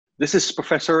This is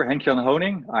Professor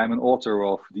Henkjan. I'm an author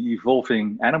of the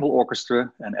Evolving Animal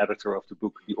Orchestra and editor of the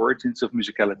book The Origins of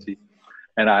Musicality.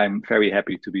 And I'm very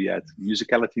happy to be at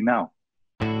Musicality now.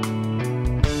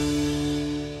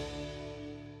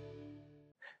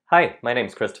 Hi, my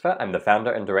name's Christopher. I'm the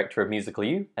founder and director of Musical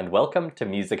U, and welcome to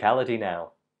Musicality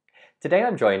Now. Today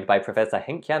I'm joined by Professor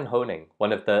Henkjan,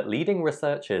 one of the leading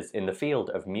researchers in the field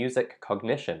of music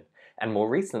cognition, and more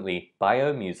recently,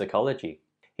 biomusicology.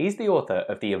 He's the author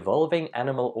of the Evolving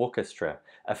Animal Orchestra,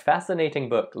 a fascinating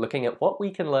book looking at what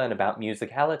we can learn about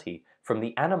musicality from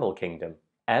the animal kingdom,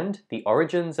 and The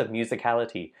Origins of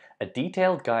Musicality, a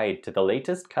detailed guide to the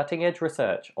latest cutting-edge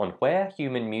research on where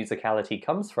human musicality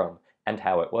comes from and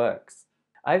how it works.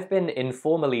 I've been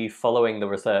informally following the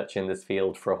research in this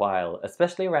field for a while,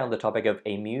 especially around the topic of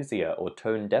amusia or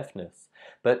tone deafness,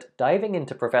 but diving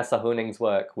into Professor Honing's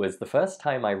work was the first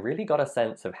time I really got a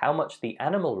sense of how much the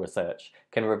animal research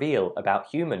can reveal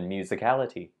about human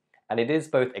musicality, and it is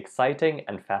both exciting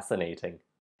and fascinating.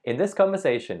 In this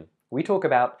conversation, we talk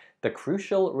about the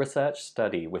crucial research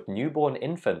study with newborn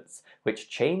infants which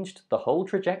changed the whole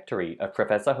trajectory of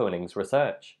Professor Honing's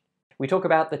research. We talk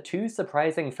about the two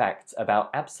surprising facts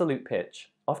about absolute pitch,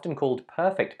 often called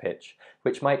perfect pitch,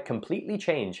 which might completely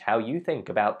change how you think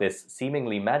about this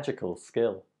seemingly magical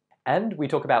skill. And we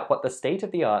talk about what the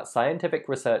state-of-the-art scientific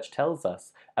research tells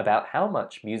us about how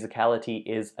much musicality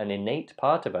is an innate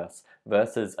part of us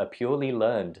versus a purely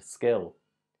learned skill.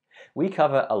 We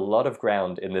cover a lot of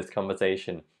ground in this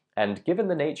conversation, and given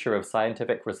the nature of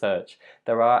scientific research,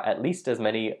 there are at least as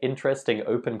many interesting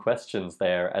open questions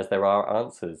there as there are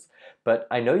answers. But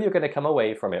I know you're going to come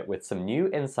away from it with some new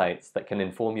insights that can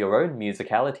inform your own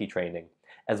musicality training,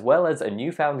 as well as a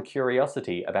newfound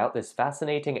curiosity about this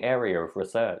fascinating area of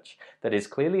research that is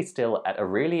clearly still at a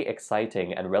really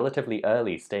exciting and relatively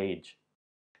early stage.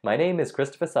 My name is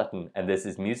Christopher Sutton, and this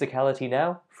is Musicality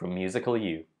Now from Musical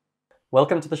U.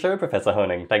 Welcome to the show, Professor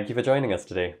Honing. Thank you for joining us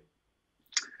today.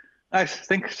 Nice,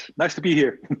 thanks. Nice to be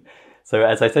here. So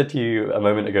as I said to you a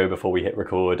moment ago before we hit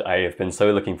record, I have been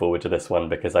so looking forward to this one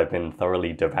because I've been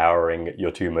thoroughly devouring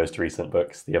your two most recent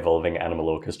books, The Evolving Animal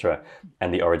Orchestra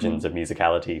and The Origins of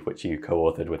Musicality, which you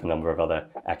co-authored with a number of other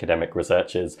academic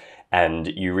researchers. And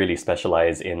you really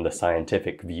specialize in the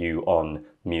scientific view on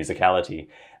musicality.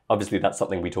 Obviously, that's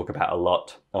something we talk about a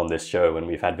lot on this show, and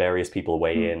we've had various people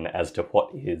weigh in as to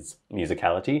what is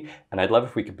musicality. And I'd love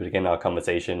if we could begin our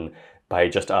conversation by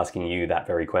just asking you that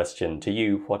very question. To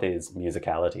you, what is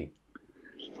musicality?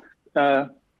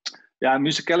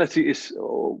 Musicality is,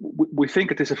 we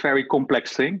think it is a very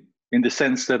complex thing in the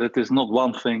sense that it is not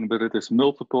one thing, but it is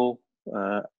multiple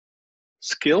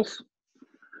skills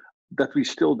that we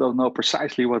still don't know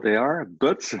precisely what they are,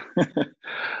 but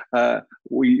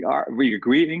we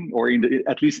agreeing, or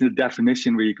at least in the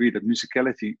definition, we agree that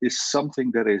musicality is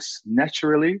something that is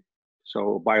naturally,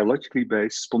 so biologically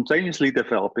based, spontaneously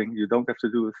developing. You don't have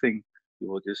to do a thing. You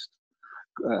will just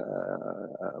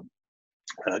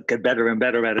get better and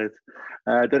better at it.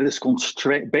 That is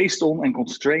based on and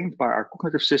constrained by our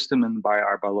cognitive system and by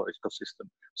our biological system.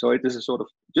 So it is a sort of,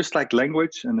 just like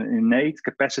language, an innate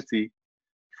capacity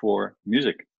for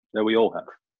music that we all have.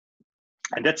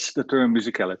 And that's the term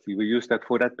musicality. We use that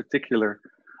for that particular,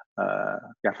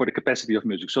 for the capacity of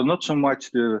music. So not so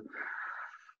much the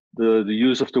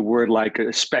use of the word like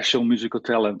a special musical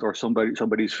talent, or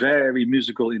somebody's very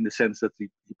musical in the sense that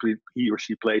he or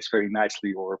she plays very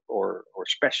nicely or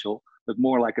special, but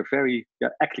more like a very,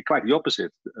 actually quite the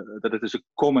opposite, that it is a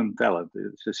common talent.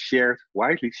 It's a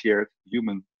widely shared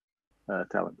human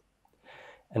talent.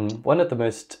 And one of the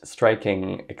most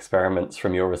striking experiments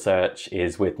from your research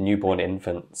is with newborn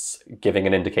infants, giving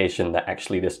an indication that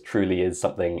actually this truly is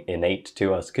something innate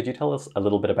to us. Could you tell us a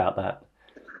little bit about that?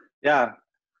 Yeah,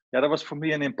 that was for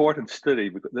me an important study,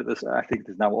 because I think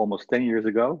it is now almost 10 years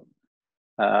ago,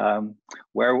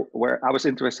 where I was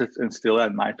interested, and still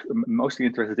am, mostly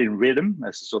interested in rhythm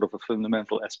as a sort of a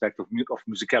fundamental aspect of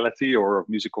musicality or of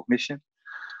music cognition.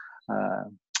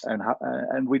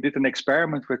 And we did an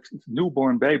experiment with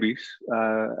newborn babies,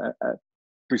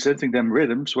 presenting them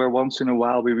rhythms where once in a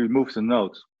while we removed a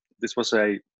note. This was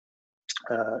a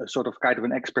sort of kind of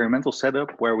an experimental setup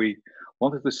where we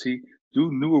wanted to see, do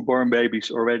newborn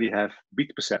babies already have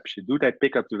beat perception? Do they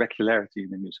pick up the regularity in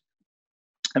the music?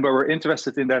 And we were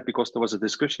interested in that because there was a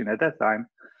discussion at that time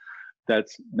that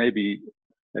maybe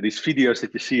these videos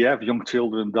that you see of young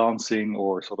children dancing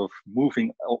or sort of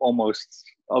moving almost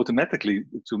automatically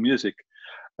to music,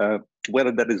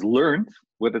 whether that is learned,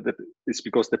 whether that is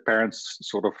because the parents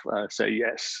sort of say,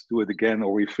 yes, do it again,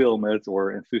 or we film it,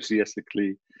 or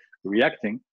enthusiastically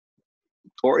reacting,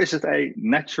 or is it a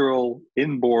natural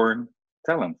inborn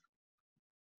talent?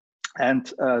 And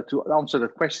to answer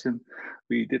that question,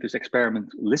 we did this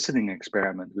listening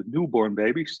experiment with newborn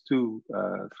babies, 3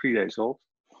 days old,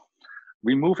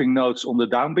 removing notes on the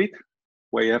downbeat,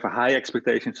 where you have a high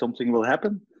expectation something will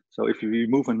happen. So if you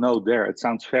remove a note there, it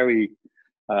sounds very,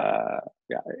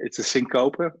 it's a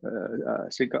syncope.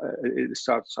 It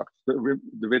starts, the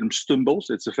rhythm stumbles.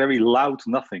 It's a very loud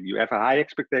nothing. You have a high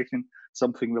expectation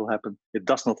something will happen. It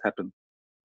does not happen.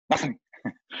 Nothing.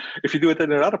 If you do it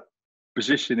in another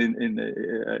position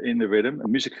in the rhythm,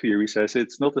 music theory says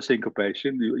it's not a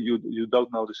syncopation. You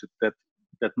don't notice it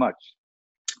that much.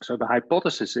 So the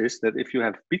hypothesis is that if you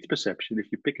have beat perception, if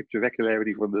you pick up the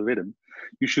regularity from the rhythm,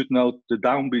 you should note the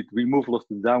downbeat, removal of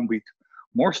the downbeat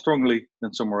more strongly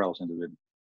than somewhere else in the rhythm.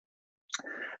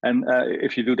 And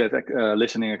if you do that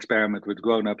listening experiment with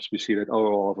grown-ups, we see that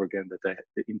all over again, that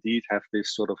they indeed have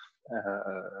this sort of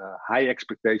high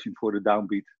expectation for the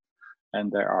downbeat,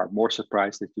 and they are more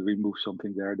surprised that you remove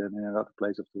something there than in another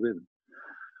place of the rhythm.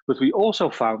 But we also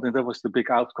found, and that was the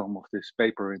big outcome of this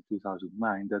paper in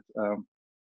 2009, that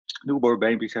newborn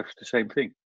babies have the same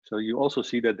thing. So you also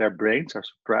see that their brains are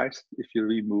surprised if you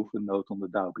remove a note on the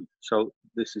downbeat. So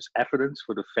this is evidence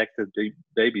for the fact that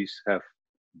babies have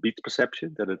beat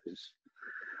perception, that it is,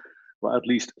 well, at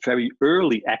least very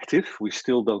early active. We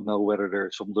still don't know whether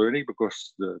there's some learning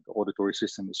because the auditory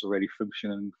system is already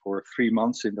functioning for 3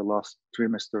 months in the last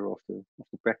trimester of the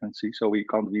pregnancy. So we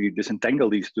can't really disentangle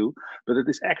these two, but it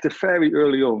is active very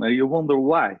early on, and you wonder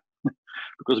why.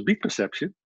 Because beat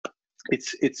perception,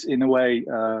 it's in a way,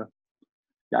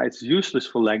 it's useless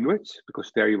for language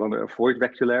because there you want to avoid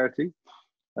regularity.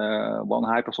 One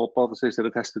hypothesis that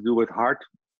it has to do with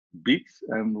heartbeat,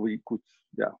 and we could,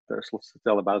 there's lots to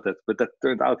tell about that, but that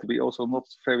turned out to be also not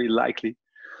very likely.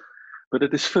 But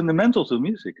it is fundamental to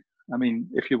music. I mean,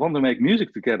 if you want to make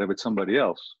music together with somebody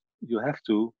else, you have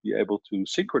to be able to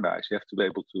synchronize. You have to be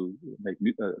able to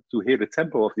to hear the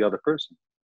tempo of the other person.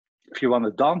 If you want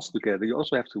to dance together, you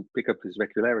also have to pick up this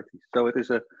regularity. So it is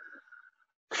a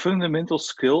fundamental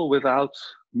skill. Without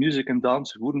music and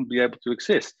dance, wouldn't be able to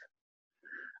exist.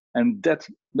 And that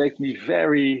made me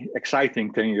very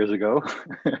exciting 10 years ago.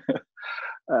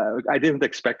 I didn't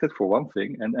expect it, for one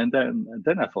thing. And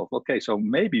then I thought, okay, so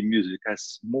maybe music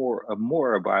has a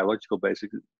more biological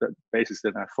basis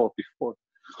than I thought before.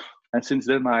 And since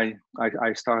then,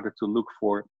 I started to look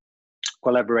for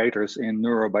collaborators in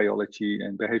neurobiology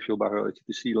and behavioral biology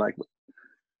to see, like,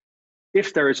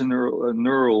 if there is a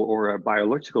neural or a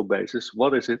biological basis,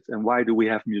 what is it and why do we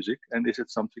have music? And is it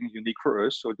something unique for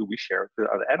us, or do we share it with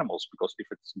other animals? Because if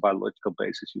it's a biological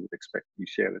basis, you would expect we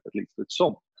share it at least with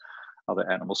some other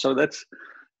animals. So that's,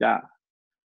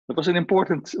 it was an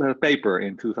important paper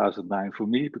in 2009 for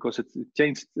me, because it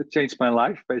changed my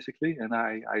life basically. And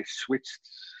I switched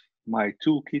my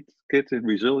toolkit in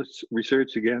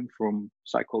research again from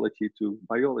psychology to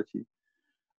biology,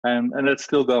 and that's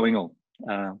still going on.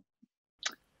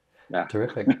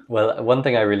 Terrific. Well, one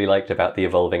thing I really liked about the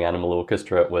Evolving Animal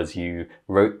Orchestra was you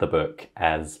wrote the book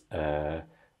as a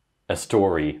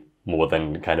story more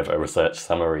than kind of a research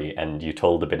summary, and you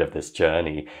told a bit of this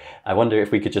journey. I wonder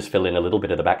if we could just fill in a little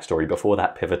bit of the backstory before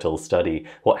that pivotal study.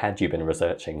 What had you been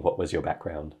researching? What was your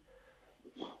background?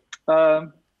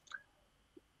 Well,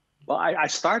 I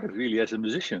started really as a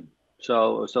musician.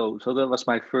 So that was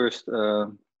my first.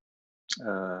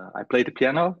 I played the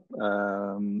piano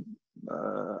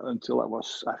until I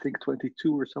was, I think,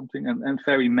 22 or something, and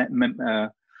very.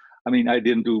 I mean, I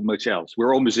didn't do much else.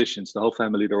 We're all musicians. The whole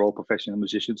family, they're all professional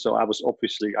musicians. So I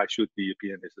should be a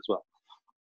pianist as well.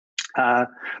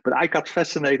 But I got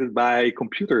fascinated by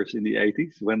computers in the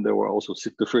 80s, when there were also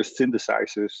the first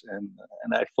synthesizers, and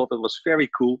I thought it was very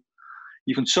cool.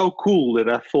 Even so cool that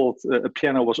I thought a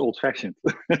piano was old-fashioned.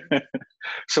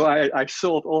 So I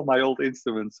sold all my old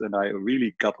instruments, and I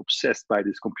really got obsessed by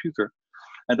this computer.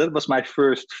 And that was my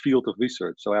first field of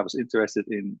research. So I was interested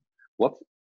in what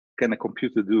can a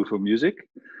computer do for music.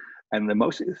 And the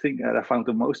most thing that I found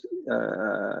the most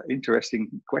interesting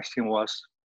question was,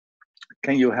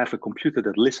 can you have a computer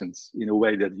that listens in a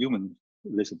way that humans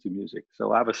listen to music?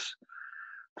 So I was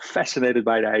fascinated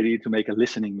by the idea to make a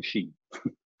listening machine.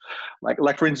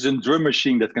 Like for instance, a drum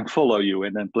machine that can follow you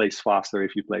and then plays faster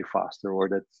if you play faster, or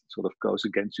that sort of goes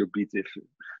against your beat.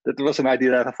 That was an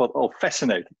idea that I thought, oh,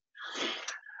 fascinating.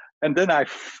 And then I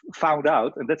found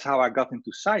out, and that's how I got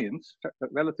into science,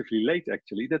 relatively late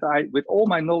actually, that with all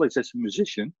my knowledge as a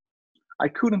musician, I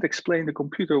couldn't explain the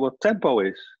computer what tempo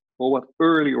is, or what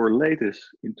early or late is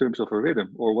in terms of a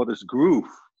rhythm, or what is groove.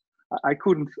 I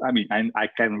couldn't. I mean, I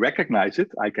can recognize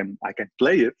it, I can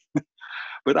play it,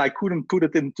 but I couldn't put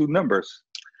it into numbers.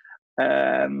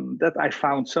 That I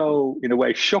found so, in a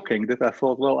way, shocking that I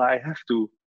thought, well, I have to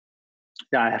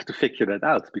figure that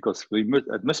out, because we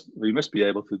must be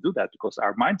able to do that, because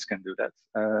our minds can do that.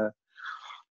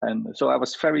 And so I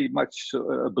was very much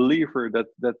a believer that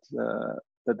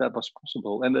was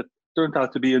possible, and it turned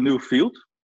out to be a new field.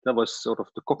 That was sort of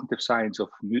the cognitive science of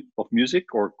music,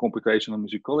 or computational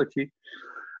musicality,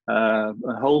 a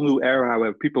whole new era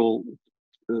where people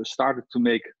started to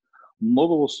make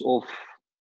models of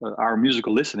our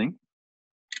musical listening.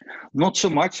 Not so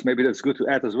much, maybe that's good to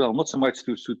add as well, not so much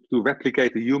to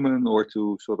replicate a human, or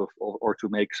to sort of or to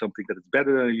make something that is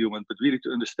better than a human, but really to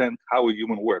understand how a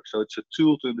human works. So it's a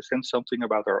tool to understand something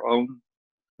about our own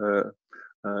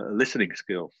listening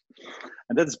skills.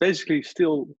 And that's basically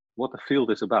still what the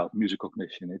field is about, music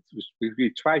cognition.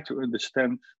 We try to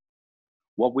understand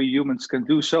what we humans can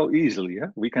do so easily.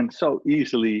 We can so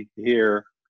easily hear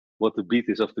what the beat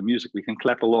is of the music. We can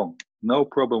clap along, no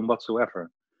problem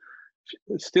whatsoever.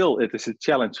 Still, it is a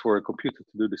challenge for a computer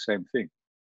to do the same thing.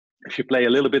 If you play a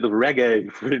little bit of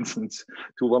reggae, for instance,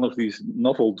 to one of these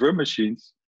novel drum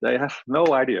machines, they have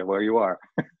no idea where you are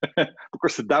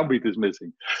because the downbeat is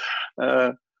missing.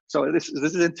 So this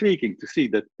is intriguing to see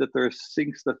that there's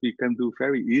things that we can do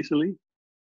very easily.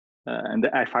 And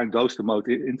I find those the most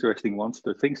interesting ones,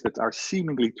 the things that are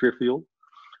seemingly trivial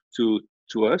to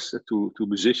us, to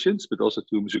musicians, but also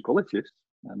to musicologists.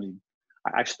 I mean,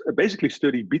 I basically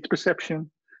study beat perception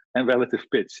and relative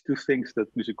pitch, two things that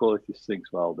musicologists think,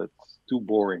 well, that's too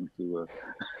boring to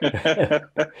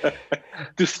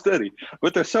to study.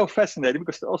 But they're so fascinating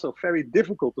because they're also very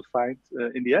difficult to find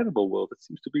in the animal world. It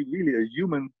seems to be really a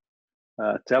human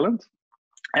talent.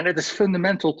 And it is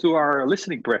fundamental to our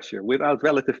listening pressure. Without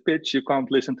relative pitch, you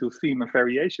can't listen to theme and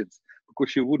variations,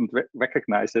 because you wouldn't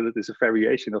recognize that it is a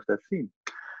variation of that theme.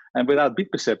 And without beat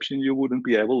perception, you wouldn't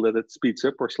be able that it speeds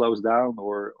up or slows down,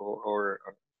 or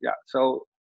yeah. So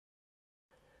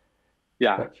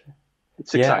yeah, Gotcha.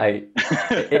 it's exciting.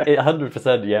 Yeah,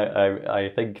 100%. Yeah, I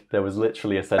think there was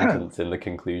literally a sentence in the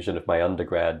conclusion of my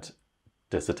undergrad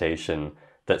dissertation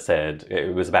that said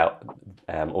it was about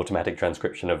automatic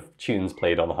transcription of tunes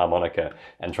played on the harmonica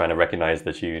and trying to recognize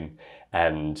the tune.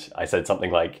 And I said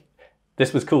something like,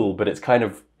 this was cool, but it's kind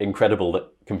of incredible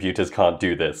that computers can't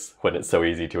do this when it's so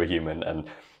easy to a human. And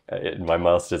in my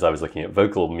master's, I was looking at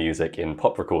vocal music in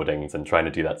pop recordings and trying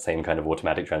to do that same kind of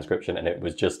automatic transcription. And it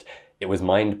was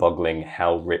mind-boggling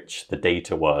how rich the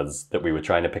data was that we were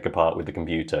trying to pick apart with the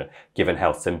computer, given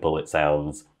how simple it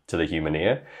sounds to the human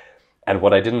ear. And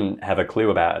what I didn't have a clue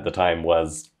about at the time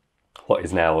was what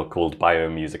is now called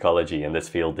biomusicology, and this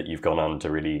field that you've gone on to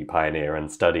really pioneer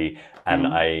and study. And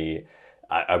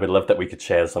I would love that we could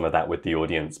share some of that with the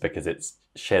audience, because it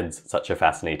sheds such a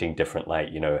fascinating different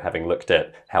light, you know, having looked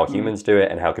at how humans do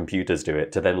it and how computers do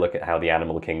it, to then look at how the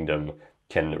animal kingdom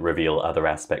can reveal other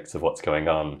aspects of what's going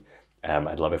on.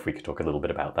 I'd love if we could talk a little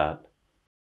bit about that.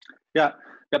 Yeah,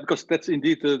 because that's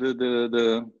indeed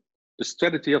the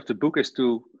strategy of the book, is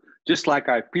to, just like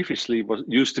I previously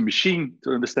used the machine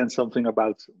to understand something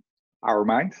about our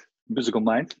mind, musical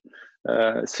mind.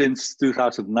 Since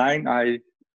 2009,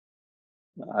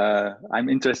 I'm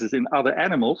interested in other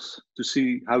animals to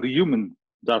see how the human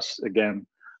does again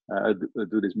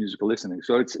do this musical listening.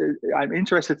 So I'm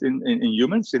interested in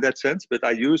humans in that sense, but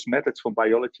I use methods from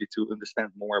biology to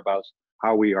understand more about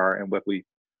how we are and what we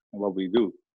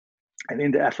do. And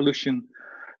in the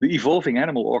Evolving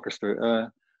Animal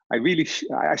Orchestra,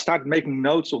 I started making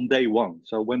notes on day one.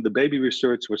 So when the baby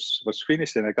research was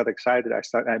finished and I got excited,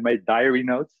 I made diary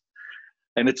notes.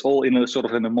 And it's all in a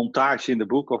montage in the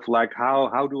book of like,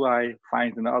 how do I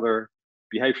find another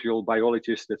behavioral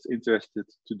biologist that's interested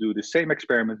to do the same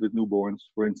experiment with newborns,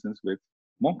 for instance, with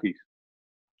monkeys?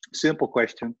 Simple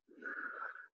question,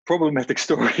 problematic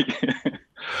story.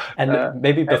 And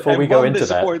maybe before we go into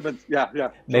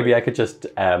that, maybe I could just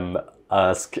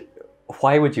ask,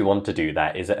 why would you want to do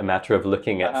that? Is it a matter of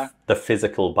looking at the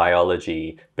physical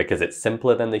biology because it's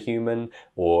simpler than the human,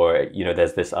 or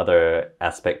there's this other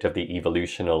aspect of the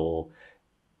evolutional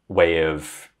way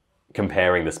of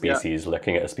comparing the species,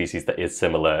 looking at a species that is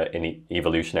similar in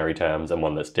evolutionary terms and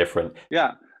one that's different?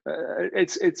 Yeah,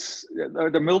 there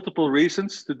are multiple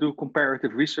reasons to do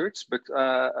comparative research, but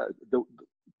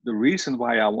the reason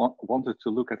why I wanted to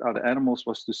look at other animals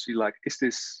was to see, like, is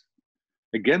this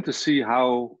again to see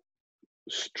how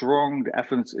strong the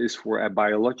evidence is for a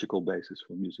biological basis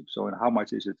for music. So, and how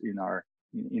much is it in our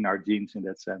genes in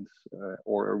that sense,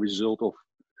 or a result of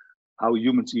how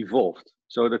humans evolved?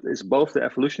 So that is both the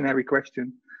evolutionary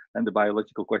question and the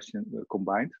biological question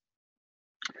combined.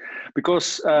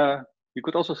 Because you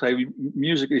could also say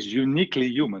music is uniquely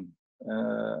human.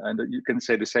 and you can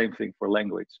say the same thing for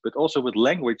language. But also with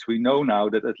language, we know now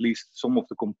that at least some of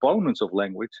the components of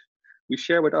language we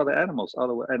share with other animals.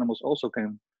 Other animals also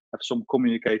can have some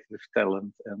communicative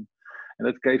talent, and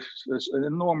that gives us an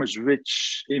enormous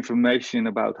rich information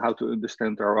about how to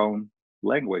understand our own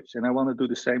language. And I want to do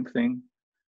the same thing.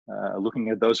 Looking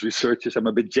at those researchers, I'm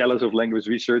a bit jealous of language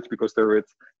research because there are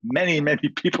many, many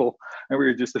people, and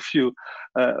we're just a few.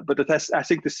 But it has, I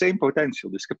think, the same potential.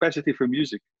 This capacity for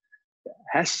music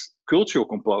has cultural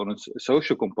components,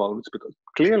 social components, but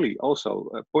clearly also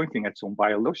pointing at some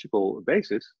biological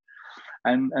basis.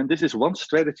 And this is one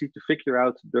strategy to figure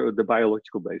out the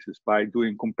biological basis by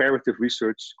doing comparative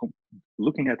research,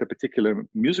 looking at a particular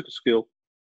musical skill,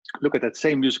 look at that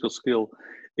same musical skill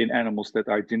in animals that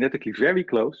are genetically very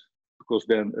close, because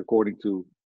then according to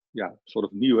sort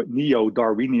of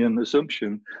neo-Darwinian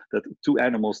assumption that two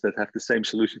animals that have the same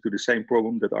solution to the same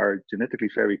problem that are genetically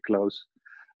very close,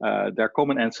 their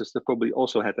common ancestor probably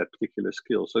also had that particular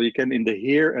skill. So you can in the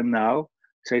here and now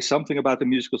say something about the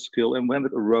musical skill and when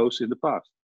it arose in the past.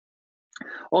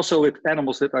 Also with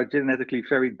animals that are genetically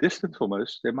very distant from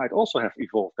us, they might also have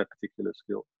evolved that particular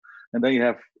skill. And then you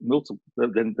have multiple,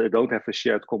 then they don't have a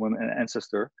shared common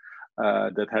ancestor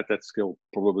that had that skill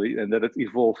probably, and that it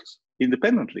evolved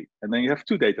independently. And then you have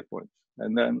two data points.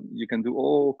 And then you can do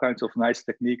all kinds of nice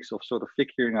techniques of sort of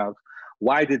figuring out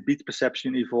why did beat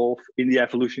perception evolve in the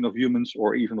evolution of humans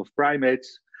or even of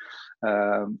primates?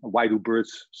 Why do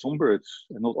some birds,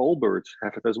 and not all birds,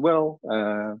 have it as well?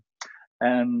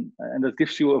 And that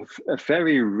gives you a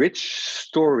very rich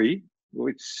story,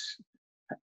 which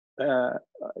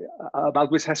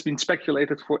about which has been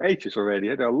speculated for ages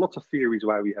already. There are lots of theories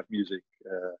why we have music,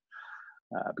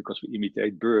 because we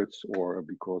imitate birds, or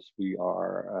because we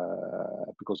are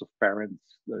because of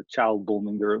parents, child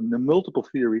bonding. There are multiple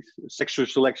theories. Sexual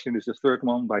selection is the third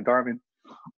one by Darwin.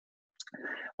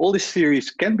 All these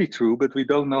theories can be true, but we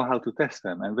don't know how to test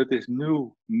them. And with this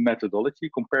new methodology,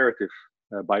 comparative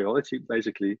biology,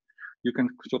 basically, you can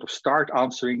sort of start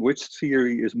answering which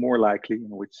theory is more likely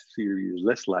and which theory is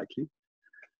less likely.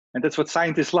 And that's what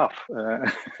scientists love.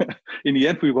 In the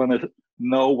end, we want to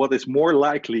know what is more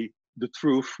likely the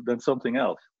truth than something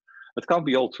else. It can't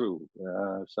be all true.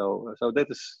 So that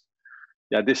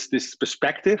is, this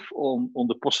perspective on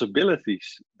the possibilities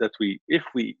that if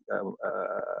we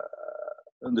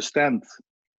understand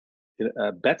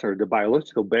better the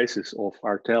biological basis of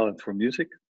our talent for music,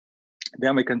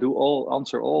 then we can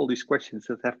answer all these questions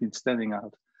that have been standing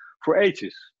out for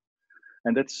ages.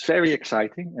 And that's very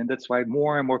exciting. And that's why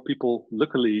more and more people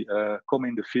luckily come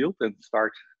in the field and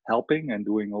start helping and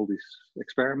doing all these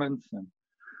experiments. And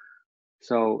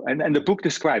so, and the book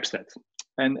describes that.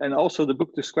 And also the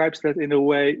book describes that in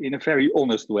a very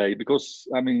honest way, because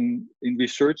I mean, in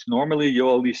research, normally you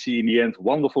only see in the end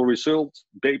wonderful results,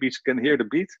 babies can hear the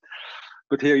beat,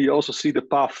 but here you also see the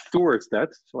path towards that.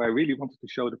 So I really wanted to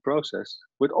show the process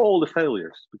with all the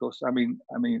failures, because I mean,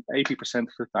 80% of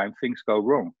the time things go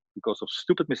wrong because of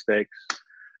stupid mistakes,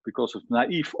 because of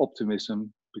naive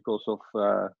optimism, because of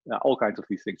all kinds of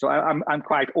these things. So I'm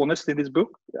quite honest in this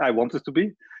book. I wanted to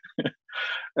be.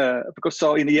 Because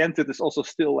so in the end it is also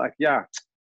still like,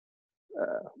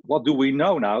 what do we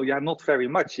know now? Not very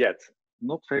much yet,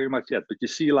 but you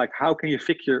see, like, how can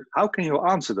you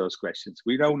answer those questions?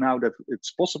 We know now that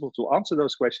it's possible to answer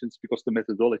those questions because the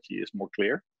methodology is more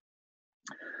clear,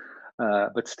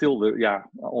 but still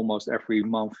almost every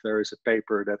month there is a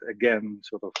paper that again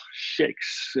sort of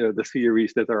shakes the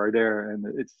theories that are there, and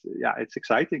it's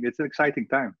exciting. It's an exciting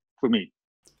time for me.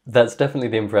 That's definitely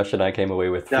the impression I came away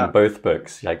with from both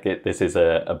books. Like this is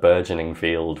a burgeoning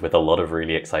field with a lot of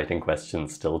really exciting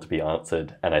questions still to be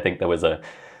answered. And I think there was a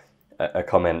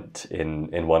comment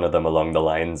in one of them along the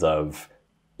lines of,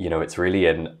 it's really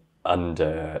an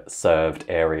underserved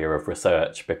area of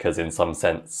research, because in some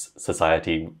sense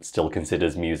society still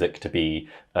considers music to be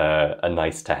a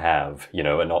nice to have,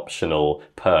 an optional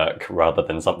perk rather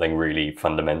than something really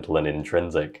fundamental and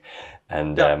intrinsic.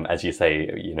 And as you say,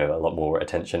 a lot more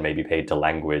attention may be paid to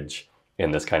language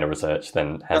in this kind of research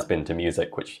than has been to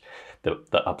music, which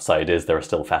the upside is there are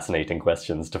still fascinating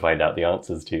questions to find out the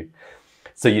answers to.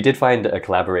 So you did find a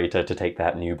collaborator to take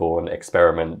that newborn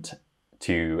experiment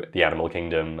to the animal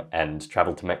kingdom and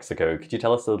travel to Mexico. Could you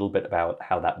tell us a little bit about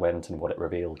how that went and what it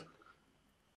revealed?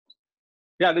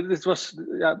 Yeah, this was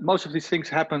most of these things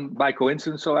happened by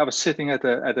coincidence. So I was sitting at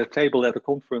a table at a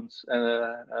conference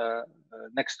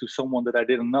next to someone that I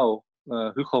didn't know,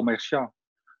 Hugo Merchant,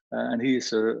 and he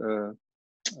is an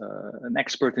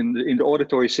expert in the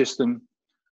auditory system.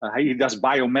 He does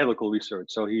biomedical research,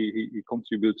 so he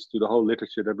contributes to the whole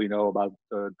literature that we know about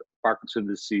Parkinson's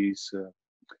disease,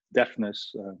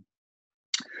 deafness.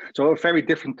 So a very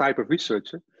different type of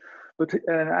researcher. But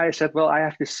I said, well, I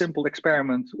have this simple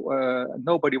experiment.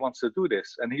 Nobody wants to do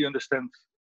this. And he understands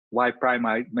why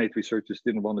primate researchers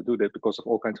didn't want to do that, because of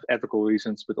all kinds of ethical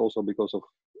reasons, but also because of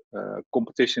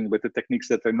competition with the techniques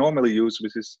that they normally use,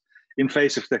 which is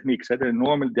invasive techniques.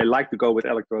 They like to go with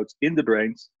electrodes in the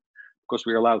brains, because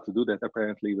we're allowed to do that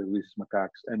apparently with rhesus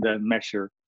macaques, and then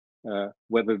measure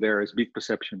whether there is beat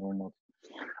perception or not.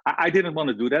 I didn't want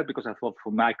to do that because I thought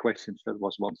for my questions that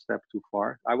was one step too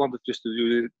far. I wanted just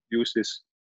to use this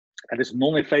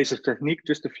non-invasive technique,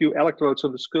 just a few electrodes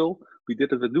on the skull. We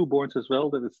did it with newborns as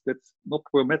well. That's not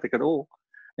problematic at all,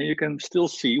 and you can still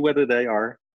see whether they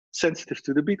are sensitive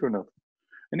to the beat or not.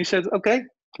 And he said, "Okay,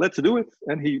 let's do it."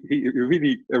 And he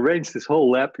really arranged his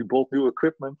whole lab. He bought new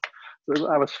equipment. So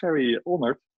I was very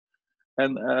honored.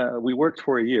 And we worked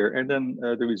for a year, and then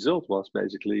the result was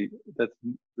basically that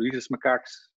rhesus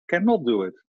macaques cannot do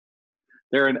it.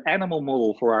 They're an animal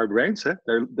model for our brains.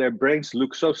 Their brains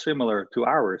look so similar to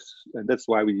ours, and that's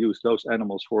why we use those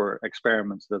animals for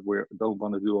experiments that we don't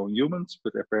want to do on humans,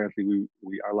 but apparently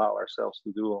we allow ourselves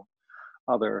to do on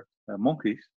other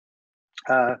monkeys.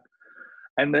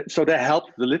 So that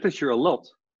helped the literature a lot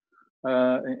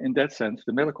in that sense,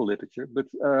 the medical literature.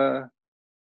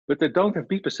 But they don't have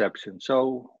beat perception.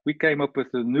 So we came up with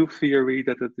a new theory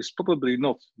that it is probably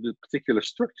not the particular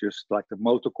structures like the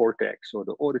motor cortex or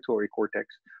the auditory cortex,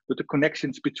 but the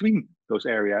connections between those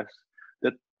areas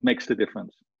that makes the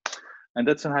difference. And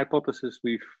that's a hypothesis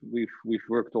we've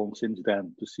worked on since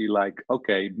then to see, like,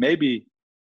 okay, maybe,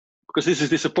 because this is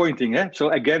disappointing.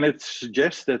 So again, it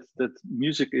suggests that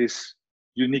music is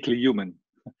uniquely human.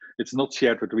 It's not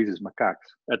shared with rhesus macaques,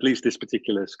 at least this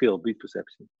particular skill, beat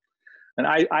perception. And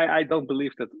I don't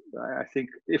believe that. I think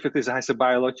if it has a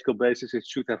biological basis, it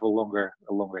should have a longer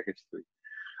history.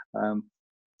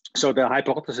 So the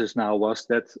hypothesis now was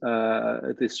that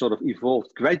it is sort of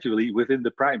evolved gradually within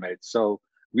the primates. So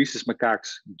rhesus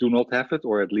macaques do not have it,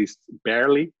 or at least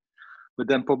barely. But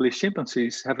then probably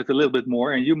chimpanzees have it a little bit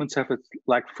more, and humans have it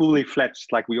like fully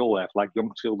fledged, like we all have. Like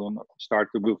young children start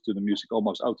to move to the music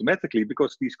almost automatically,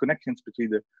 because these connections between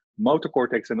the motor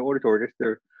cortex and the auditory cortex,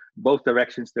 they're both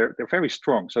directions, they're very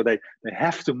strong. So they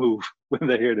have to move when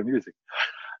they hear the music.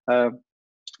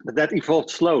 But that evolved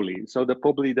slowly. So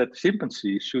that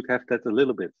chimpanzees should have that a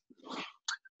little bit.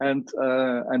 And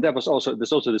that's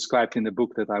also described in the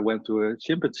book that I went to a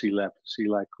chimpanzee lab to see,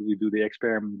 like, we do the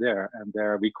experiment there. And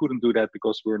there we couldn't do that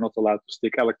because we're not allowed to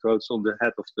stick electrodes on the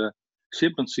head of the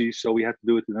chimpanzee. So we had to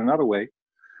do it in another way.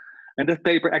 And that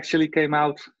paper actually came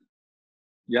out.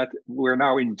 Yeah, we're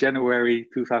now in January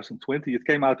 2020. It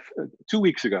came out 2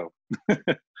 weeks ago.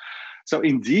 So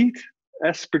indeed,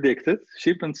 as predicted,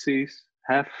 chimpanzees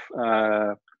have,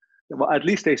 well, at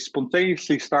least they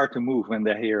spontaneously start to move when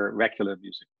they hear regular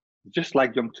music, just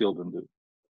like young children do.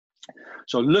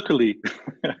 So luckily,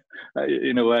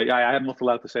 in a way, I am not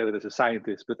allowed to say that as a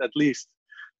scientist, but at least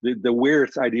the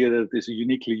weird idea that it is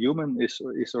uniquely human is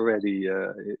already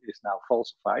is now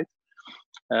falsified.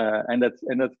 And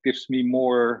that gives me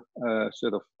more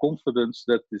sort of confidence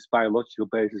that this biological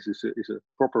basis is a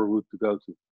proper route to go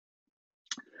to.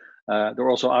 There are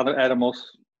also other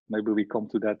animals, maybe we come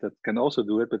to that can also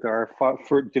do it, but they are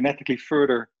genetically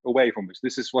further away from us.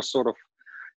 This was sort of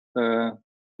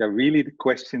really the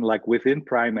question, like within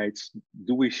primates,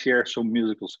 do we share some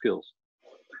musical skills?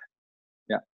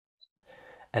 Yeah.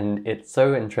 And it's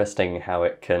so interesting how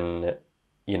it can,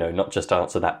 not just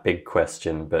answer that big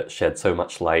question, but shed so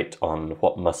much light on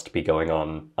what must be going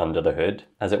on under the hood,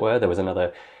 as it were. There was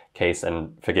another case,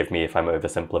 and forgive me if I'm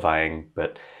oversimplifying,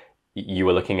 but you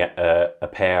were looking at a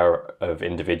pair of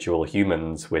individual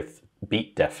humans with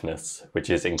beat deafness, which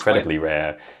is incredibly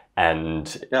rare.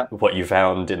 And what you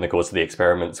found in the course of the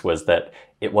experiments was that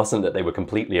it wasn't that they were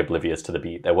completely oblivious to the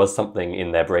beat. There was something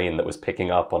in their brain that was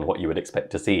picking up on what you would expect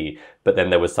to see, but then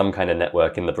there was some kind of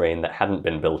network in the brain that hadn't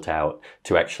been built out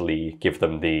to actually give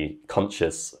them the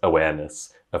conscious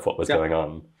awareness of what was going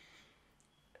on.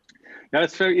 Yeah,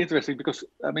 that's very interesting, because,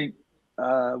 I mean,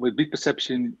 with beat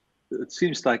perception, it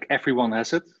seems like everyone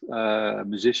has it,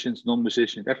 musicians,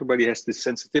 non-musicians, everybody has this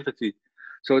sensitivity.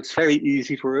 So it's very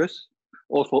easy for us.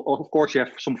 Also, of course, you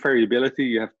have some variability.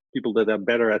 You have people that are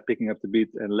better at picking up the beat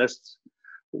and less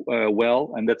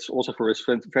well. And that's also for us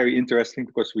very interesting,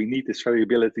 because we need this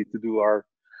variability to do our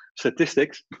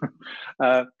statistics.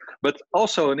 But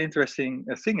also an interesting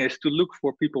thing is to look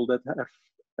for people that have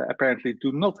apparently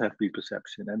do not have beat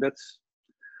perception. And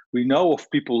we know of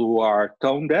people who are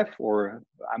tone deaf, or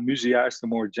amusia is the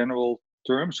more general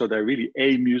term. So they're really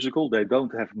amusical. They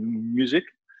don't have music.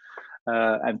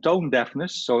 And tone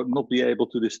deafness, so not be able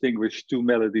to distinguish two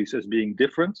melodies as being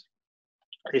different,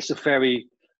 is a very,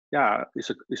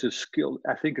 is a skill.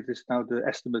 I think it is now, the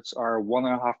estimates are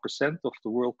 1.5% of the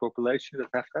world population that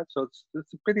have that. So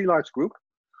it's a pretty large group,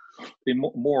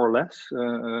 more or less,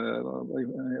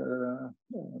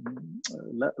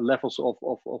 levels of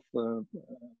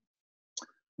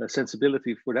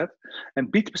sensibility for that.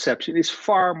 And beat perception is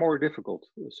far more difficult.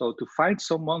 So to find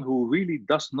someone who really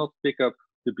does not pick up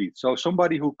the beat. So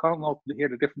somebody who cannot hear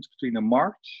the difference between a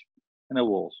march and a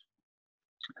waltz.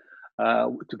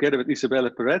 Together with Isabelle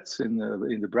Peretz in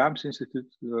the Brahms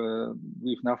Institute,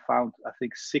 we've now found, I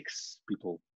think, 6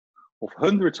 people of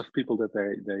hundreds of people that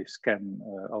they scan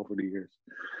over the years.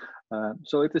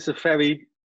 So it is a very,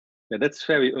 that's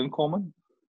very uncommon.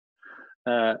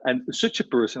 And such a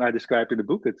person I described in the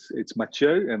book, it's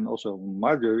Mathieu and also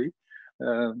Marjorie.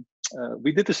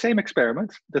 We did the same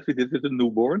experiment that we did with the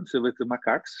newborns, so with the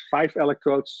macaques, 5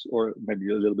 electrodes, or maybe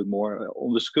a little bit more,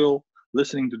 on the skull,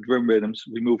 listening to drum rhythms,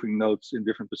 removing notes in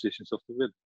different positions of the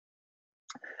rhythm.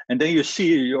 And then you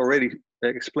already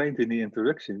explained in the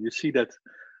introduction, you see that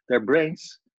their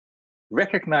brains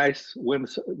recognize when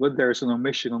there's an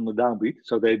omission on the downbeat,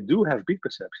 so they do have beat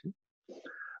perception.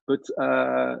 But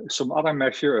some other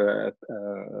measure,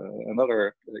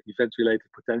 another event-related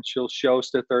potential, shows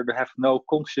that they have no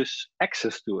conscious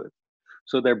access to it.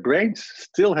 So their brains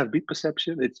still have beat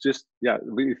perception. It's just,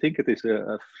 we think it is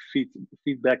a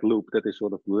feedback loop that is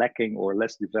sort of lacking or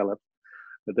less developed,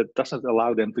 but that doesn't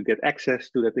allow them to get access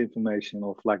to that information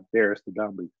of, like, there's the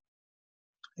downbeat.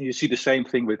 And you see the same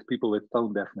thing with people with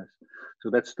tone deafness. So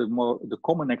that's the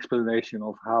common explanation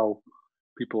of how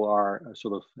people are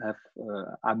sort of have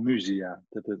amusia,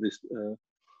 that it is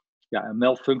a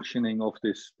malfunctioning of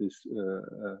this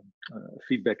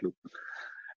feedback loop.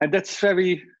 And it's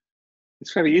very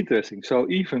interesting. So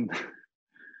even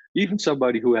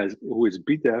somebody who is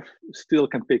beat deaf still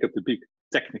can pick up the beat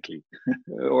technically,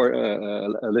 or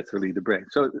literally the brain.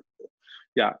 So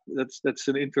that's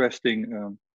an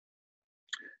interesting.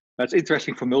 That's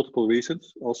interesting for multiple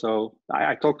reasons. Also,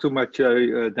 I talked to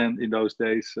Mathieu then in those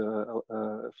days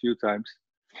a few times,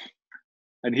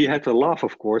 and he had to laugh,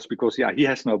 of course, because he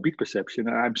has no beat perception,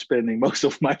 and I'm spending most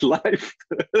of my life.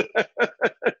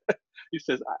 He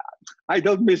says, I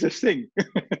don't miss a thing.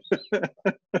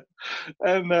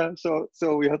 And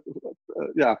so we had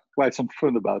quite some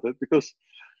fun about it,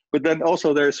 but then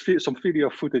also there's some video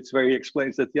footage where he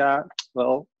explains that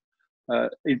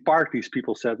in parties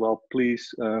people said, well,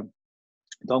 please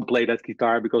don't play that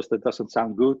guitar because that doesn't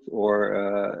sound good,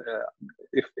 or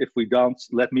if we dance,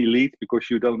 let me lead because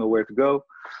you don't know where to go.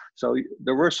 So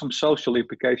there were some social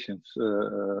implications,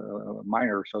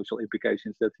 minor social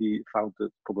implications, that he found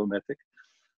problematic.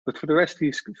 But for the rest,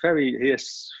 he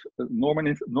has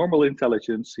normal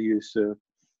intelligence. He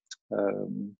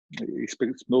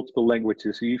speaks multiple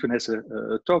languages. He even has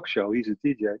a talk show. He's a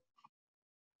DJ.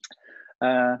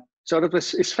 So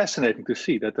it's fascinating to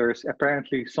see that there is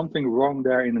apparently something wrong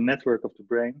there in the network of the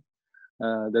brain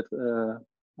that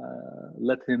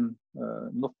let him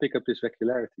not pick up this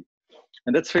regularity.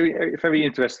 And that's very, very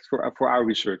interesting for our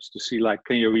research to see, like,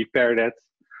 can you repair that,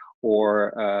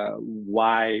 or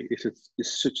why is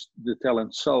the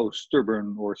talent so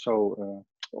stubborn or so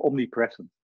omnipresent?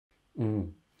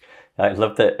 Mm. I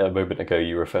love that a moment ago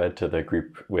you referred to the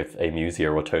group with amusia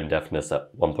or tone deafness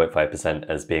at 1.5%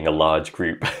 as being a large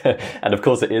group. And of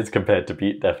course it is compared to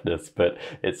beat deafness, but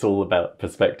it's all about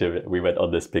perspective. We went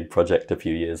on this big project a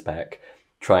few years back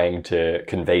trying to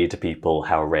convey to people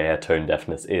how rare tone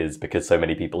deafness is, because so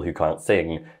many people who can't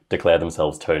sing declare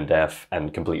themselves tone deaf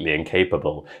and completely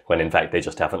incapable, when in fact they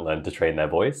just haven't learned to train their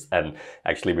voice. And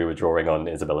actually we were drawing on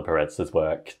Isabelle Peretz's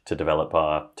work to develop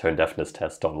our tone deafness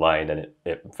test online, and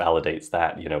it validates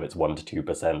that, it's 1 to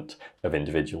 2% of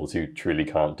individuals who truly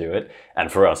can't do it.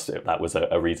 And for us, that was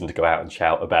a reason to go out and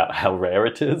shout about how rare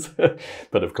it is.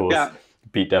 But of course,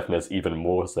 beat deafness even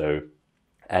more so.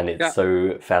 And it's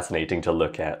so fascinating to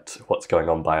look at what's going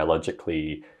on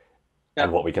biologically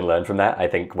and what we can learn from that. I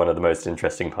think one of the most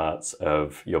interesting parts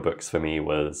of your books for me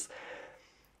was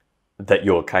that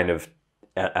you're kind of,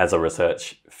 as a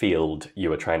research field, you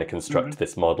were trying to construct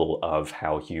this model of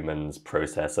how humans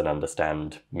process and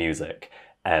understand music.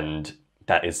 And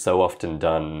that is so often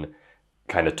done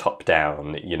kind of top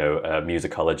down. A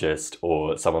musicologist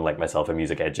or someone like myself, a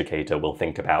music educator, will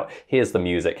think about, here's the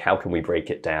music, how can we break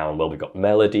it down? Well, we've got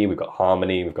melody, we've got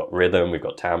harmony, we've got rhythm, we've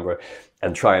got timbre,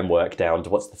 and try and work down to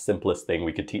what's the simplest thing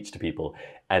we could teach to people.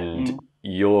 And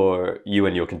you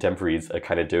and your contemporaries are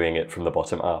kind of doing it from the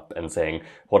bottom up and saying,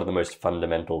 what are the most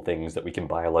fundamental things that we can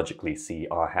biologically see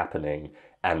are happening,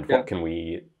 and what can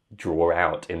we draw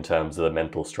out in terms of the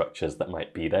mental structures that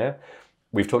might be there.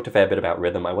 We've talked a fair bit about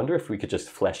rhythm. I wonder if we could just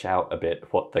flesh out a bit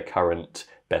what the current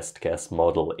best guess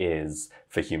model is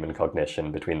for human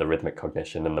cognition between the rhythmic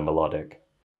cognition and the melodic.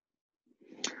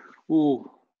 Ooh,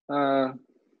 yeah,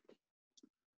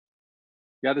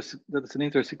 that's an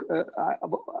interesting.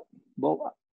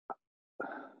 Well,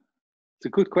 it's a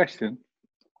good question.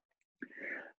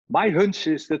 My hunch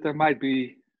is that there might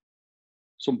be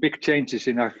some big changes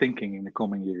in our thinking in the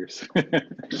coming years.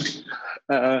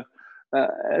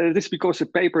 This is because a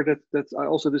paper that I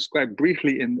also described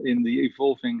briefly in the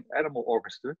Evolving Animal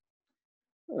Orchestra.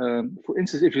 For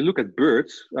instance, if you look at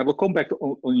birds, I will come back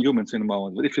on humans in a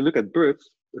moment, but if you look at birds,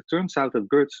 it turns out that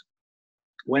birds,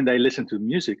 when they listen to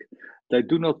music, they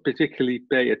do not particularly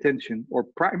pay attention, or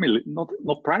primarily,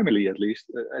 not primarily at least,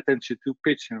 attention to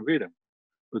pitch and rhythm,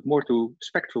 but more to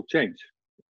spectral change.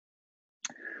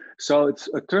 So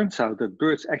it turns out that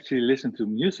birds actually listen to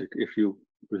music if you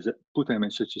put them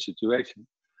in such a situation,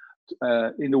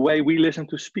 in the way we listen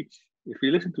to speech. If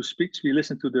we listen to speech, we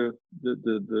listen to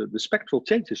the spectral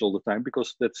changes all the time,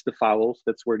 because that's the vowels,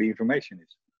 that's where the information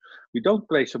is. We don't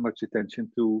pay so much attention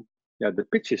to the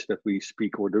pitches that we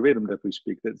speak or the rhythm that we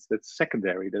speak. That's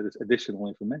secondary, that is additional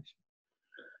information.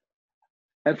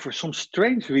 And for some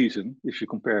strange reason, if you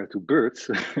compare it to birds,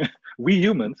 we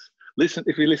humans,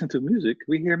 if we listen to music,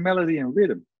 we hear melody and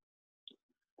rhythm.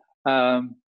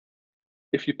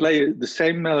 If you play the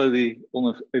same melody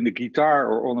in a guitar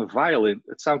or on a violin,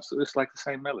 it sounds just like the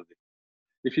same melody.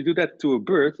 If you do that to a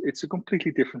bird, it's a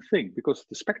completely different thing, because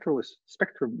the spectrum is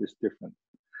different.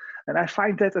 And I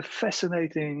find that a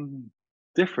fascinating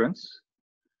difference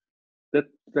that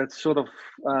sort of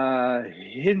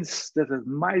hints that it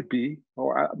might be,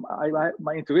 or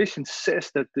my intuition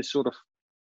says that this sort of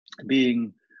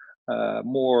being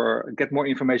get more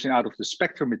information out of the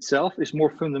spectrum itself is more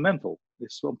fundamental.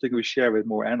 It's something we share with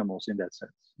more animals in that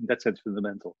sense,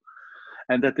 fundamental.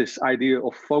 And that this idea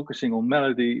of focusing on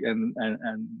melody and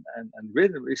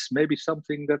rhythm is maybe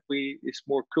something that is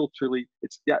more culturally,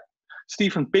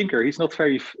 Steven Pinker, he's not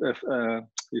very,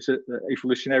 he's an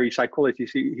evolutionary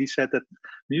psychologist. He said that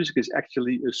music is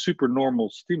actually a supernormal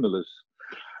stimulus.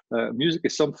 Music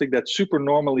is something that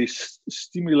supernormally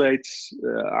stimulates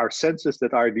our senses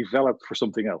that are developed for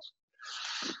something else.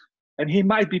 And he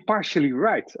might be partially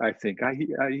right, I think.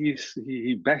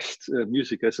 He bashed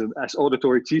music as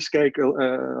auditory cheesecake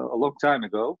a long time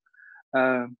ago.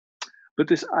 But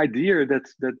this idea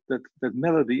that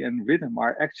melody and rhythm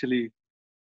are actually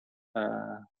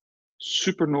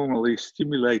supernormally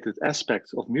stimulated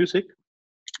aspects of music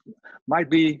might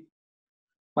be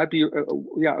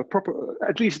a proper,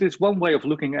 at least it's one way of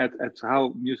looking at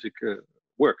how music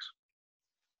works.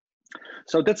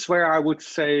 So that's where I would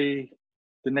say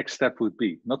the next step would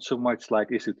be. Not so much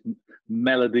like, is it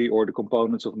melody or the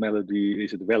components of melody?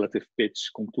 Is it relative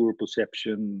pitch, contour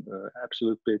perception,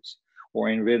 absolute pitch? Or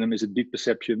in rhythm, is it beat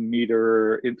perception,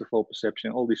 meter, interval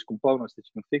perception, all these components that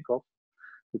you can think of?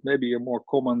 But maybe a more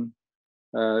common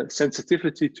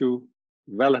sensitivity to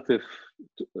relative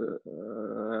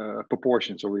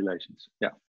proportions or relations. Yeah.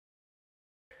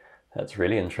 That's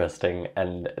really interesting.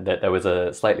 And there was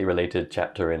a slightly related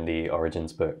chapter in the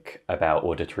Origins book about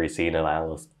auditory scene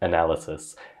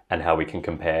analysis and how we can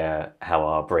compare how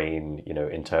our brain,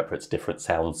 interprets different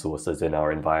sound sources in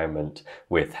our environment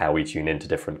with how we tune into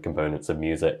different components of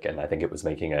music. And I think it was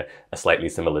making a slightly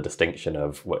similar distinction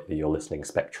of whether you're listening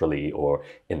spectrally or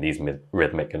in these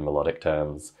rhythmic and melodic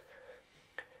terms.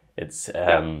 It's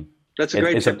that's a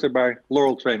great chapter by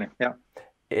Laurel Trainer. Yeah.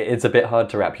 It's a bit hard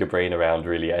to wrap your brain around,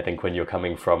 really, I think, when you're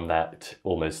coming from that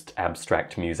almost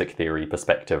abstract music theory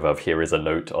perspective of here is a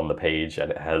note on the page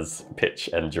and it has pitch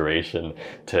and duration,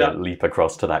 to leap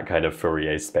across to that kind of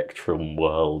Fourier spectrum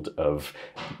world of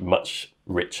much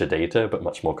richer data, but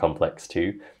much more complex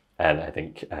too. And I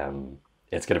think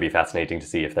it's going to be fascinating to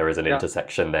see if there is an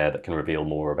intersection there that can reveal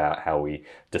more about how we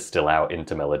distill out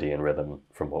into melody and rhythm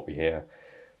from what we hear.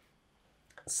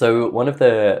 So one of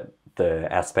the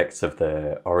aspects of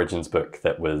the Origins book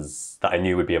that I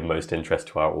knew would be of most interest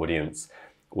to our audience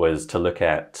was to look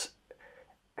at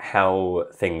how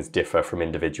things differ from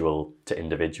individual to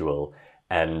individual.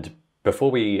 And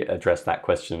before we address that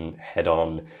question head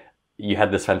on, you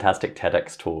had this fantastic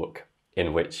TEDx talk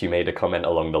in which you made a comment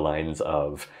along the lines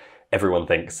of, everyone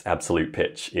thinks absolute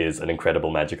pitch is an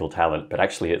incredible magical talent, but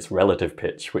actually it's relative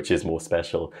pitch, which is more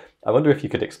special. I wonder if you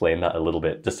could explain that a little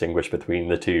bit, distinguish between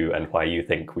the two, and why you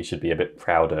think we should be a bit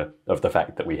prouder of the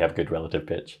fact that we have good relative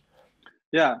pitch.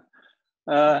 Yeah,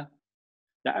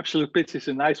 absolute pitch is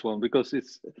a nice one, because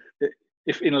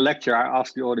if in a lecture I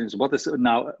ask the audience, what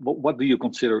do you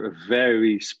consider a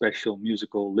very special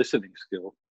musical listening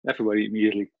skill? Everybody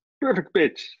immediately, perfect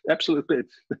pitch, absolute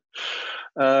pitch.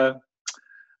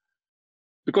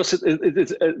 Because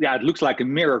it looks like a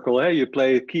miracle. Eh? You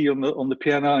play a key on the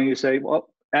piano and you say,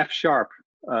 well, F sharp.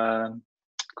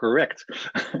 Correct.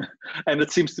 And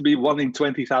it seems to be 1 in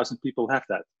 20,000 people have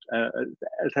that.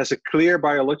 It has a clear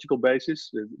biological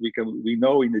basis. We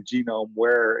know in the genome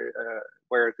where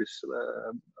it is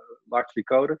largely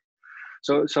coded.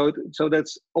 So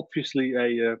that's obviously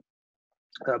a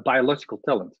biological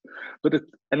talent, but it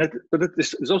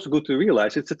is also good to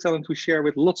realize it's a talent we share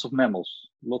with lots of mammals.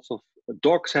 Lots of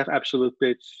dogs have absolute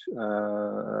pitch.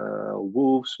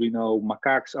 Wolves, we know,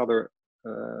 macaques, other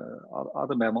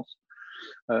mammals.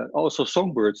 Also,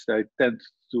 songbirds, they tend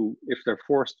to, if they're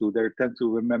forced to, they tend to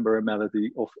remember a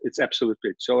melody of its absolute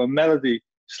pitch. So a melody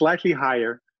slightly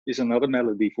higher is another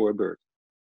melody for a bird.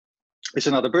 It's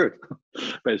another bird,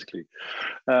 basically.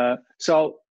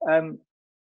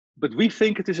 But we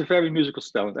think it is a very musical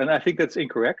talent, and I think that's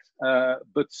incorrect.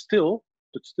 But still,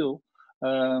 it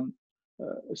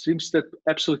seems that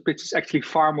absolute pitch is actually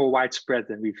far more widespread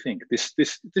than we think. This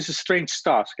is a strange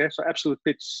task. Eh? So absolute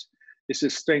pitch is a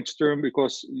strange term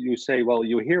because you say, well,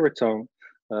 you hear a tone,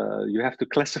 you have to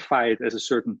classify it as a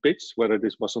certain pitch, whether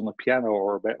this was on a piano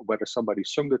or whether somebody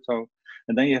sung the tone,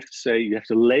 and then you have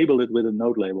to label it with a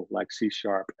note label like C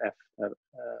sharp,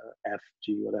 F,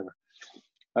 G, whatever.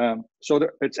 So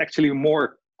it's actually a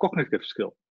more cognitive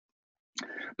skill.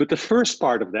 But the first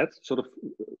part of that, sort of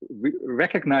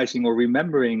recognizing or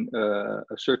remembering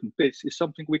a certain pitch, is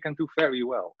something we can do very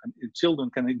well. And children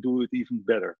can do it even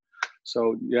better.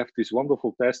 So you have this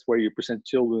wonderful test where you present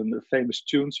children famous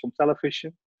tunes from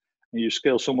television, and you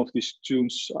scale some of these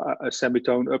tunes a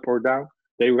semitone up or down.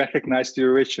 They recognize the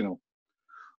original.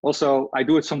 Also, I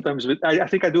do it sometimes with, I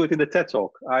think I do it in the TED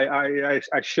Talk. I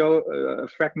show a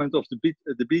fragment of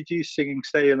the Bee Gees singing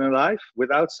Stayin' Alive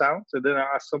without sound, and then I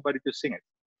ask somebody to sing it.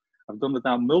 I've done it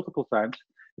now multiple times.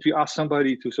 If you ask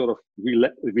somebody to sort of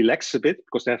relax a bit,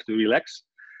 because they have to relax,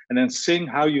 and then sing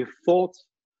how you thought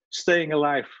Staying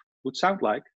Alive would sound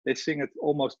like, they sing it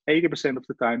almost 80% of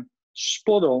the time,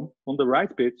 spot on the right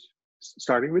pitch,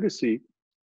 starting with a C,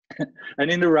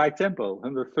 and in the right tempo,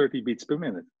 130 beats per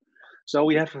minute. So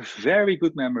we have a very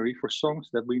good memory for songs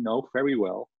that we know very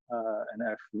well and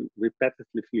have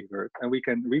repetitively heard, and we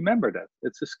can remember that.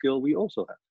 It's a skill we also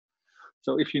have.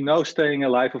 So if you know Staying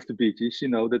Alive of the Bee Gees, you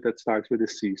know that starts with a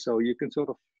C. So you can sort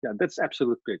of, that's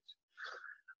absolute pitch.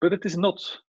 But it is not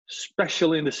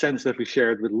special in the sense that we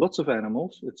share it with lots of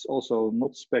animals. It's also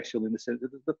not special in the sense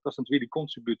that that doesn't really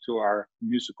contribute to our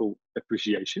musical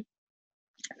appreciation.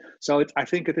 So I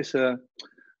think it is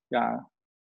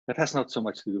that has not so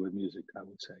much to do with music, I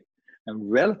would say. And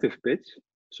relative pitch,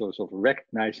 so sort of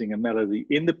recognizing a melody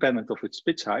independent of its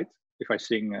pitch height. If I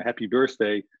sing Happy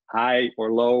Birthday high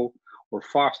or low or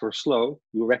fast or slow,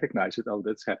 you recognize it. Oh,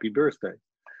 that's Happy Birthday.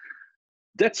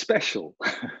 That's special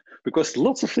because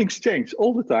lots of things change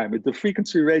all the time. The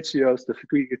frequency ratios, the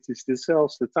frequencies, the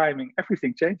cells, the timing,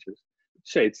 everything changes.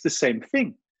 Say it's the same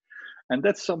thing. And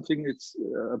that's something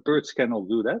birds cannot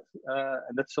do that.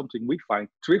 And that's something we find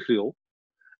trivial.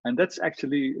 And that's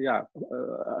actually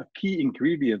a key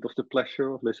ingredient of the pleasure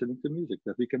of listening to music,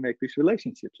 that we can make these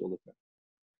relationships all the time.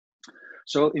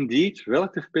 So indeed,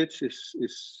 relative pitch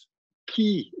is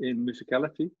key in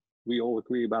musicality. We all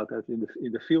agree about that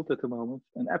in the field at the moment.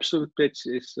 And absolute pitch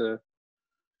is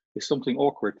something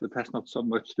awkward that has not so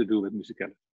much to do with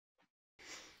musicality.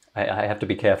 I have to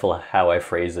be careful how I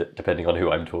phrase it depending on who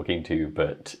I'm talking to,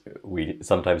 but we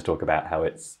sometimes talk about how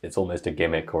it's almost a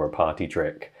gimmick or a party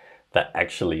trick that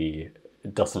actually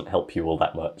doesn't help you all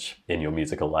that much in your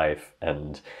musical life.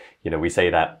 And, we say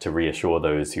that to reassure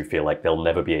those who feel like they'll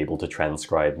never be able to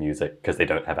transcribe music because they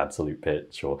don't have absolute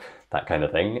pitch or that kind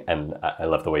of thing. And I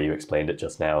love the way you explained it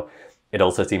just now. It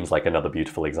also seems like another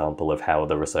beautiful example of how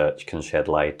the research can shed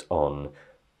light on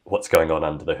what's going on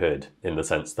under the hood, in the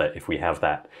sense that if we have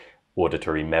that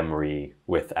auditory memory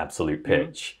with absolute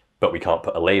pitch, but we can't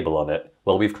put a label on it,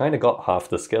 well, we've kind of got half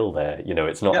the skill there.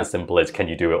 It's not as simple as can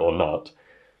you do it or not.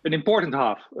 An important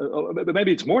half,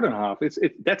 maybe it's more than half.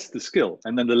 That's the skill,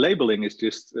 and then the labeling is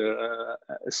just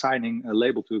assigning a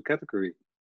label to a category.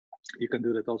 You can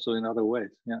do that also in other ways.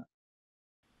 Yeah.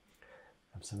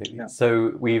 Absolutely. Yeah.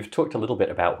 So we've talked a little bit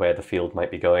about where the field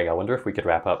might be going. I wonder if we could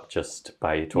wrap up just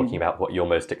by talking about what you're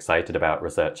most excited about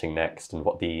researching next and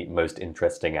what the most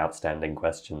interesting, outstanding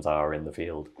questions are in the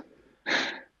field.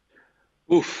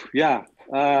 Oof, yeah.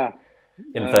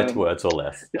 In 30 words or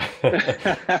less. Yeah,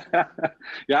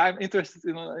 yeah, I'm interested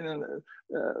in,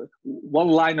 one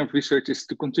line of research is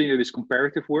to continue this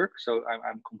comparative work. So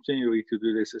I'm continuing to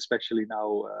do this, especially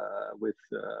now with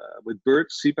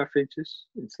birds, zebra finches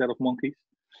instead of monkeys.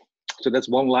 So that's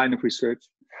one line of research.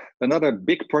 Another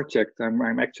big project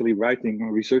I'm actually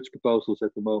writing research proposals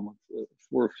at the moment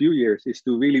for a few years is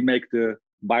to really make the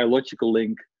biological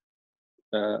link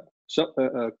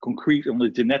concrete on the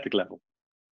genetic level.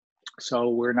 So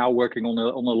we're now working on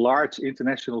a large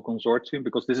international consortium,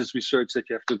 because this is research that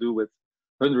you have to do with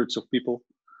hundreds of people,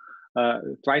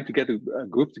 trying to get a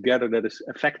group together that is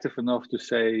effective enough to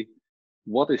say,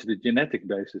 what is the genetic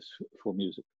basis for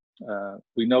music?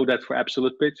 We know that for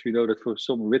absolute pitch, we know that for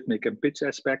some rhythmic and pitch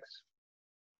aspects.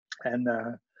 And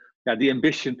yeah, the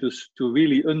ambition to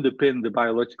really underpin the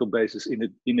biological basis in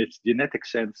its genetic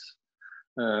sense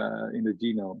in the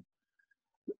genome.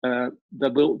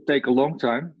 That will take a long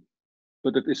time,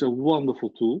 but it is a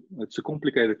wonderful tool. It's a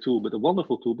complicated tool, but a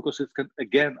wonderful tool, because it can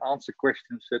again answer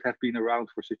questions that have been around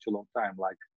for such a long time.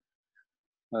 Like,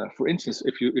 for instance,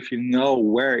 if you know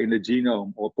where in the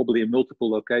genome, or probably in multiple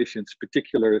locations,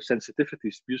 particular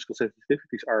sensitivities, musical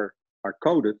sensitivities are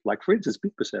coded, like for instance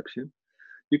beat perception,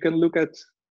 you can look at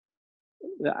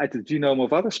the genome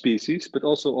of other species, but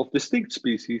also of distinct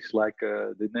species like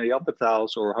the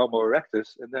Neanderthals or Homo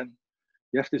erectus, and then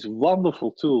you have this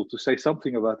wonderful tool to say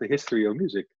something about the history of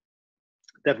music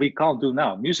that we can't do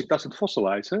now. Music doesn't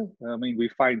fossilize. I mean, we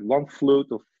find one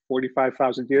flute of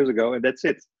 45,000 years ago, and that's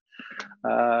it.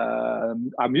 Our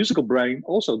musical brain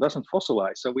also doesn't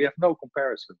fossilize, so we have no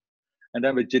comparison. And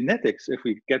then with genetics, if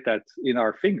we get that in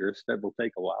our fingers, that will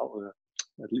take a while,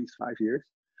 at least 5 years,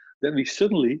 then we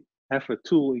suddenly have a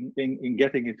tool in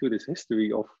getting into this history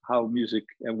of how music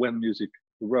and when music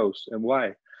arose and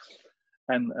why.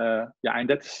 And yeah, and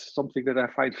that's something that I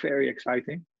find very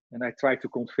exciting. And I try to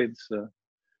convince,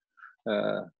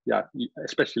 yeah,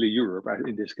 especially Europe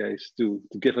in this case, to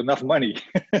give enough money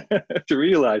to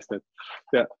realize that.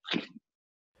 Yeah.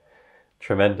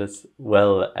 Tremendous.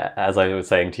 Well, as I was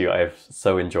saying to you, I've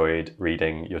so enjoyed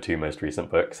reading your two most recent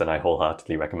books, and I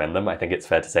wholeheartedly recommend them. I think it's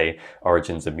fair to say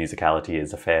Origins of Musicality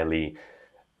is a fairly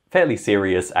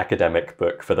serious academic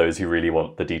book for those who really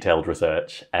want the detailed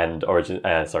research, and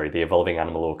The Evolving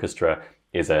Animal Orchestra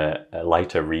is a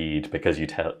lighter read because you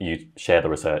share the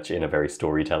research in a very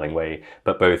storytelling way,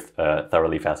 but both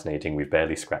thoroughly fascinating. We've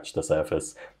barely scratched the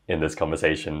surface in this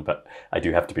conversation, but I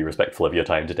do have to be respectful of your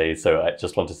time today, so I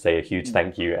just want to say a huge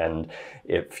thank you, and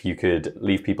if you could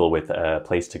leave people with a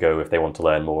place to go if they want to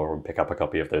learn more and pick up a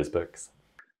copy of those books.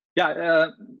 Yeah,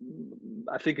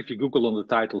 I think if you Google on the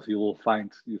titles, you will find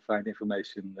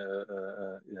information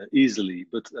easily.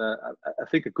 But I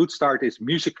think a good start is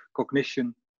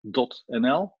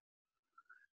musiccognition.nl,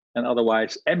 and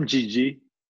otherwise mgg.uva.nl.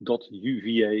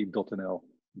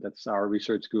 That's our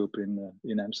research group in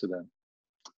Amsterdam.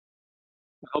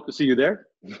 I hope to see you there.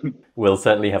 We'll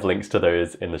certainly have links to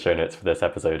those in the show notes for this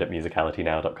episode at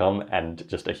musicalitynow.com. And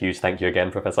just a huge thank you again,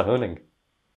 Professor Honing.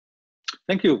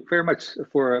 Thank you very much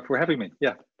for having me.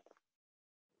 Yeah.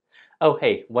 Oh,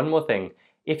 hey, one more thing.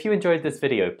 If you enjoyed this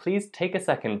video, please take a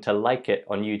second to like it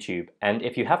on YouTube. And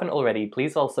if you haven't already,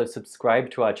 please also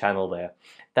subscribe to our channel there.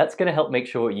 That's going to help make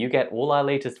sure you get all our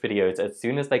latest videos as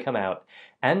soon as they come out.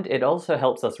 And it also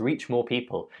helps us reach more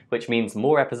people, which means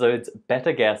more episodes,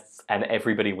 better guests, and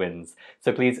everybody wins.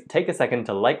 So please take a second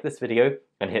to like this video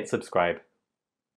and hit subscribe.